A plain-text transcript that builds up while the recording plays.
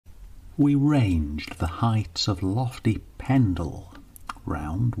We ranged the heights of lofty Pendle,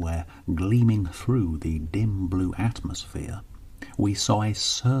 round where, gleaming through the dim blue atmosphere, we saw a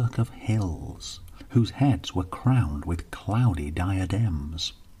cirque of hills whose heads were crowned with cloudy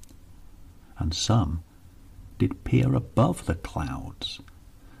diadems, and some did peer above the clouds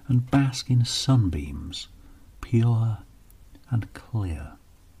and bask in sunbeams pure and clear.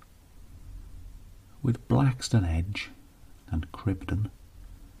 With Blackstone Edge and Cribden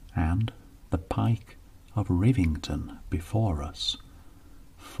and the pike of Rivington before us,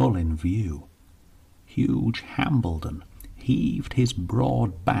 full in view, huge Hambledon heaved his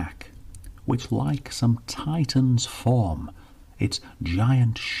broad back, which like some Titan's form its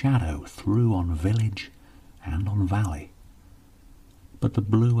giant shadow threw on village and on valley. But the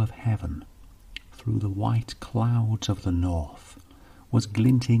blue of heaven, through the white clouds of the north, was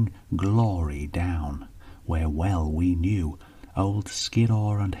glinting glory down, where well we knew old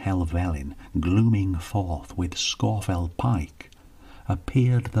Skiddaw and Helvellyn, glooming forth with Scawfell pike,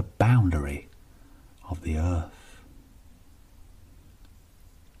 appeared the boundary of the earth.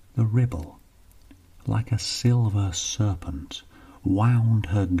 The Ribble, like a silver serpent, wound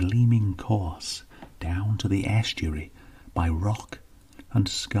her gleaming course down to the estuary by rock and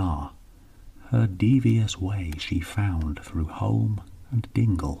scar. Her devious way she found through holm and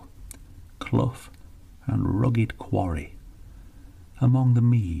dingle, clough and rugged quarry, among the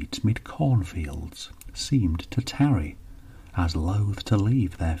meads mid cornfields seemed to tarry, as loath to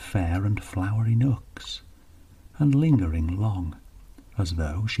leave their fair and flowery nooks, and lingering long, as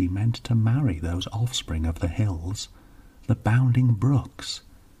though she meant to marry those offspring of the hills, the bounding brooks,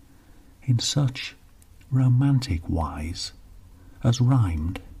 in such romantic wise as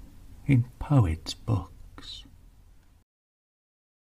rhymed in poets' book.